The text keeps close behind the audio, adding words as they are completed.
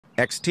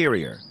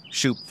Exterior,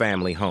 Shoup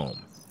family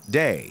home.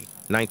 Day,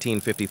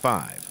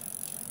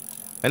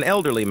 1955. An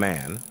elderly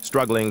man,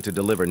 struggling to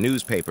deliver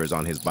newspapers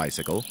on his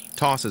bicycle,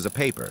 tosses a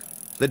paper,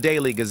 the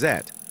Daily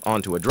Gazette,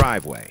 onto a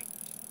driveway.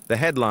 The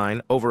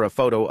headline, over a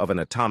photo of an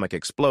atomic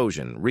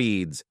explosion,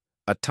 reads,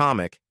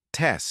 "Atomic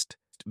Test,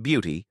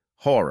 Beauty,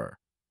 Horror."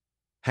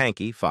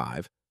 Hanky,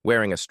 5,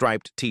 wearing a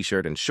striped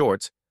t-shirt and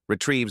shorts,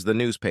 retrieves the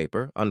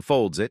newspaper,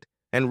 unfolds it,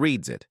 and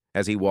reads it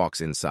as he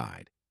walks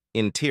inside.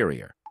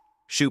 Interior,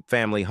 Shoup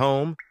family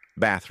home,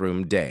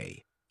 bathroom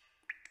day.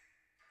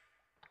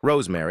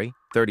 Rosemary,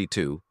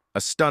 32,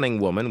 a stunning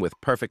woman with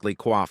perfectly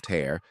coiffed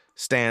hair,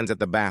 stands at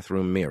the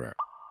bathroom mirror.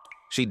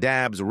 She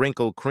dabs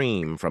wrinkle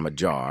cream from a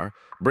jar,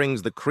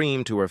 brings the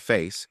cream to her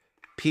face,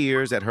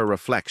 peers at her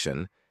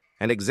reflection,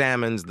 and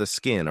examines the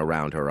skin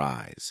around her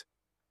eyes.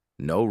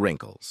 No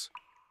wrinkles.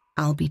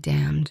 I'll be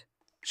damned.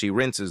 She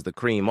rinses the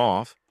cream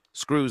off,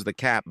 screws the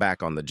cap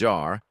back on the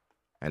jar,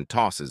 and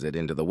tosses it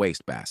into the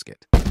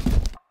wastebasket.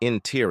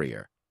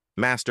 Interior,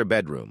 master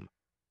bedroom,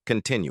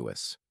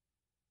 continuous.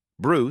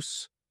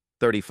 Bruce,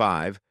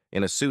 35,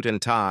 in a suit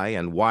and tie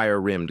and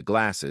wire-rimmed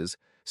glasses,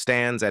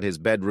 stands at his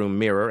bedroom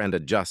mirror and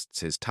adjusts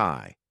his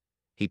tie.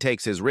 He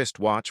takes his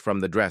wristwatch from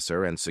the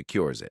dresser and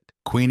secures it.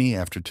 Queenie,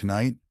 after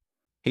tonight?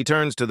 He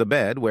turns to the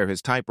bed where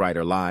his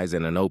typewriter lies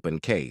in an open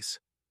case.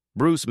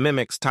 Bruce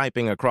mimics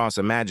typing across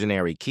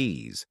imaginary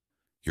keys.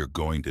 You're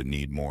going to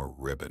need more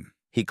ribbon.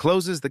 He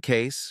closes the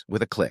case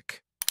with a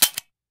click.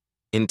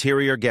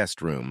 Interior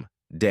guest room,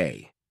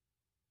 day.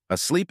 A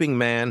sleeping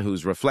man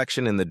whose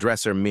reflection in the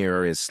dresser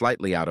mirror is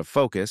slightly out of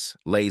focus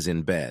lays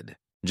in bed.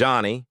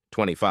 Johnny,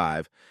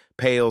 25,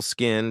 pale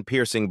skin,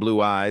 piercing blue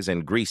eyes,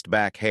 and greased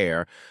back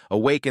hair,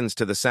 awakens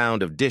to the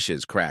sound of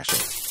dishes crashing.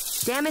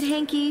 Damn it,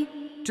 Hanky.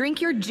 Drink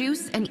your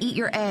juice and eat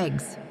your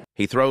eggs.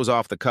 He throws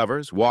off the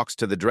covers, walks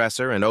to the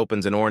dresser, and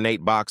opens an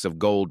ornate box of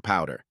gold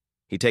powder.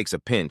 He takes a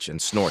pinch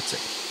and snorts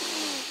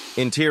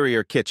it.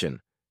 Interior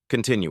kitchen,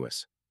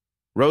 continuous.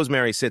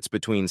 Rosemary sits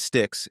between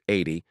Sticks,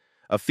 80,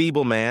 a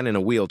feeble man in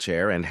a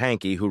wheelchair, and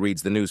Hanky, who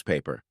reads the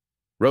newspaper.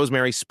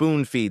 Rosemary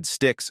spoon-feeds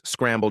Sticks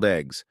scrambled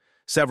eggs.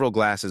 Several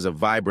glasses of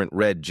vibrant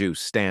red juice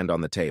stand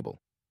on the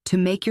table. To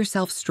make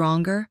yourself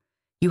stronger,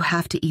 you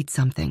have to eat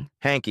something.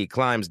 Hanky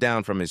climbs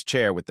down from his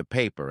chair with the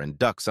paper and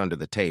ducks under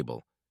the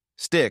table.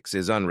 Sticks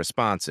is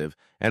unresponsive,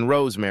 and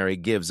Rosemary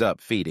gives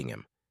up feeding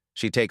him.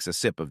 She takes a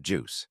sip of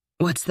juice.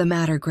 What's the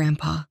matter,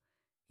 Grandpa?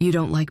 You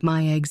don't like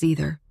my eggs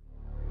either.